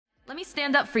Let me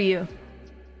stand up for you.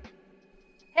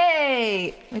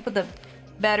 Hey! Let me put the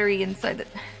battery inside the...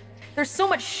 There's so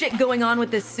much shit going on with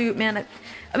this suit, man.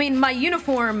 I mean, my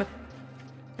uniform...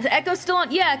 Is the echo still on?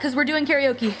 Yeah, because we're doing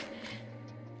karaoke.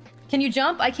 Can you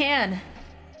jump? I can.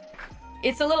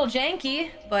 It's a little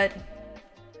janky, but...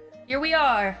 Here we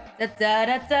are. Da da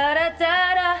da da da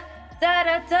da da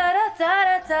da da da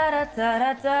da da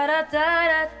da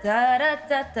da da da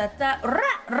da da da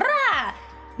ra ra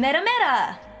mera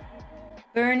mera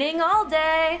burning all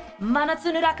day 真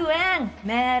夏の楽園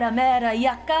メラメラ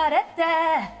焼かれて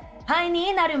灰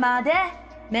になるまで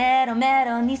メロメ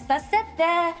ロにさせて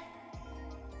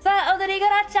さあ踊りが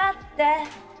らっちゃって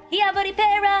火あぶりペ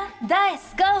ラダイ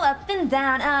ス go up and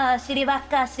down あ知りばっ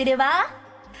か知りば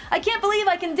I can't believe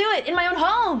I can do it in my own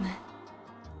home!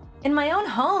 In my own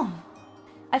home.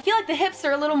 I feel like the hips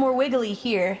are a little more wiggly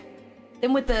here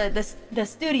than with the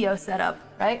studio setup,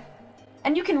 right?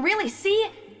 And you can really see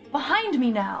behind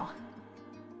me now.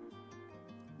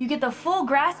 You get the full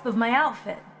grasp of my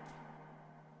outfit.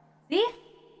 See?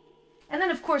 And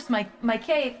then of course my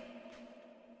cape.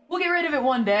 We'll get rid of it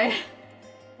one day.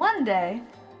 One day.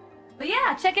 But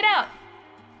yeah, check it out.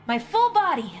 My full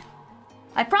body.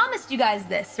 I promised you guys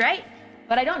this, right?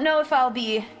 But I don't know if I'll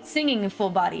be singing full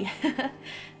body.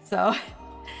 So,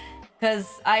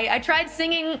 because I tried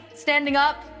singing standing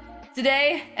up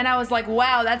today, and I was like,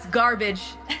 wow, that's garbage.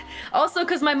 Also,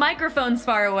 because my microphone's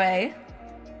far away.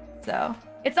 So,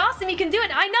 it's awesome you can do it.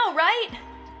 I know, right?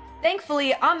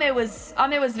 Thankfully, Ame was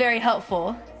very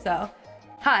helpful. So,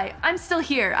 hi, I'm still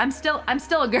here. I'm still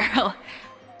a girl.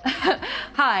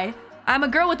 Hi, I'm a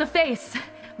girl with a face.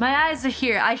 My eyes are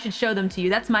here. I should show them to you.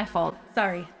 That's my fault.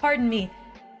 Sorry. Pardon me.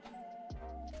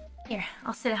 Here,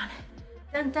 I'll sit down.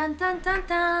 Dun dun dun dun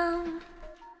dun.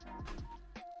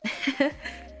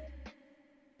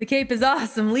 The cape is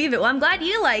awesome. Leave it. Well, I'm glad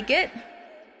you like it.